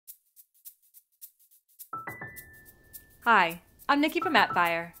Hi, I'm Nikki from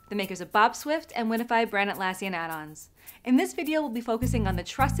Appfire, the makers of Bob Swift and Wittified brand Atlassian add-ons. In this video, we'll be focusing on the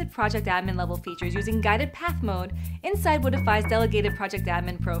trusted project admin level features using Guided Path Mode inside Wittified's Delegated Project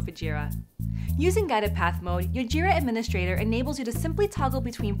Admin Pro for JIRA. Using Guided Path Mode, your JIRA administrator enables you to simply toggle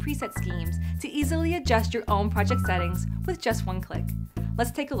between preset schemes to easily adjust your own project settings with just one click.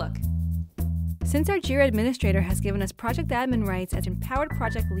 Let's take a look. Since our JIRA administrator has given us project admin rights as empowered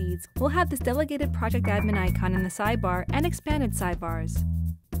project leads, we'll have this delegated project admin icon in the sidebar and expanded sidebars.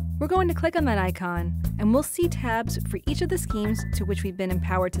 We're going to click on that icon, and we'll see tabs for each of the schemes to which we've been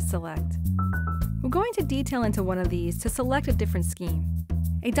empowered to select. We're going to detail into one of these to select a different scheme.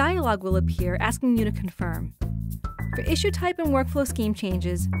 A dialog will appear asking you to confirm. For issue type and workflow scheme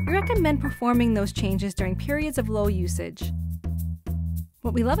changes, we recommend performing those changes during periods of low usage.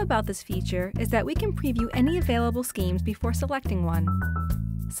 What we love about this feature is that we can preview any available schemes before selecting one.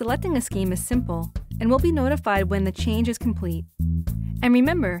 Selecting a scheme is simple, and we'll be notified when the change is complete. And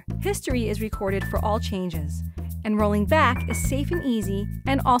remember, history is recorded for all changes, and rolling back is safe and easy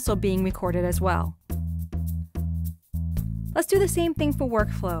and also being recorded as well. Let's do the same thing for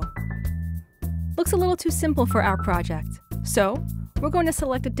workflow. Looks a little too simple for our project, so we're going to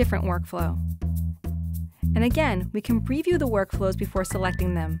select a different workflow. And again, we can preview the workflows before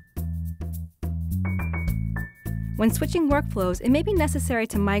selecting them. When switching workflows, it may be necessary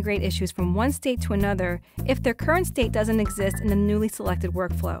to migrate issues from one state to another if their current state doesn't exist in the newly selected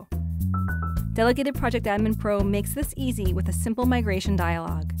workflow. Delegated Project Admin Pro makes this easy with a simple migration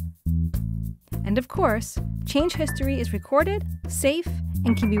dialog. And of course, change history is recorded, safe,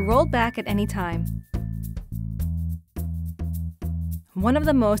 and can be rolled back at any time. One of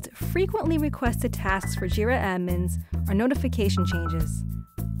the most frequently requested tasks for JIRA admins are notification changes.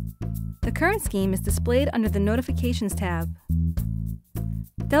 The current scheme is displayed under the Notifications tab.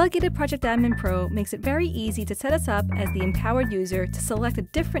 Delegated Project Admin Pro makes it very easy to set us up as the empowered user to select a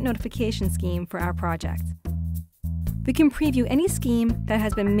different notification scheme for our project. We can preview any scheme that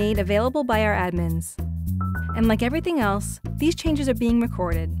has been made available by our admins. And like everything else, these changes are being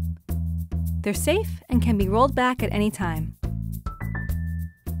recorded. They're safe and can be rolled back at any time.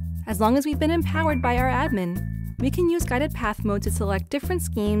 As long as we've been empowered by our admin, we can use Guided Path Mode to select different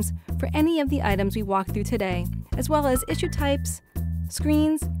schemes for any of the items we walked through today, as well as issue types,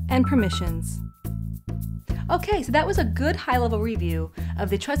 screens, and permissions. Okay, so that was a good high-level review of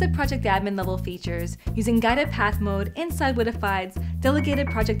the Trusted Project Admin level features using Guided Path Mode inside Wittified's Delegated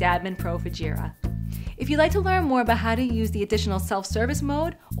Project Admin Pro for JIRA. If you'd like to learn more about how to use the additional self-service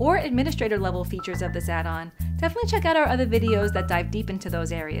mode or administrator level features of this add-on, definitely check out our other videos that dive deep into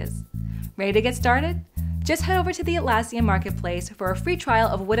those areas. Ready to get started? Just head over to the Atlassian Marketplace for a free trial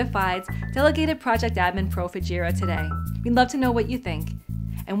of Wittified's Delegated Project Admin Pro for JIRA today. We'd love to know what you think.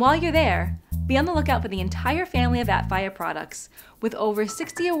 And while you're there, be on the lookout for the entire family of Appfire products, with over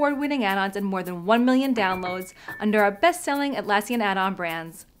 60 award-winning add-ons and more than 1 million downloads under our best-selling Atlassian add-on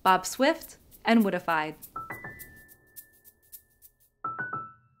brands, Bob Swift and Wittified.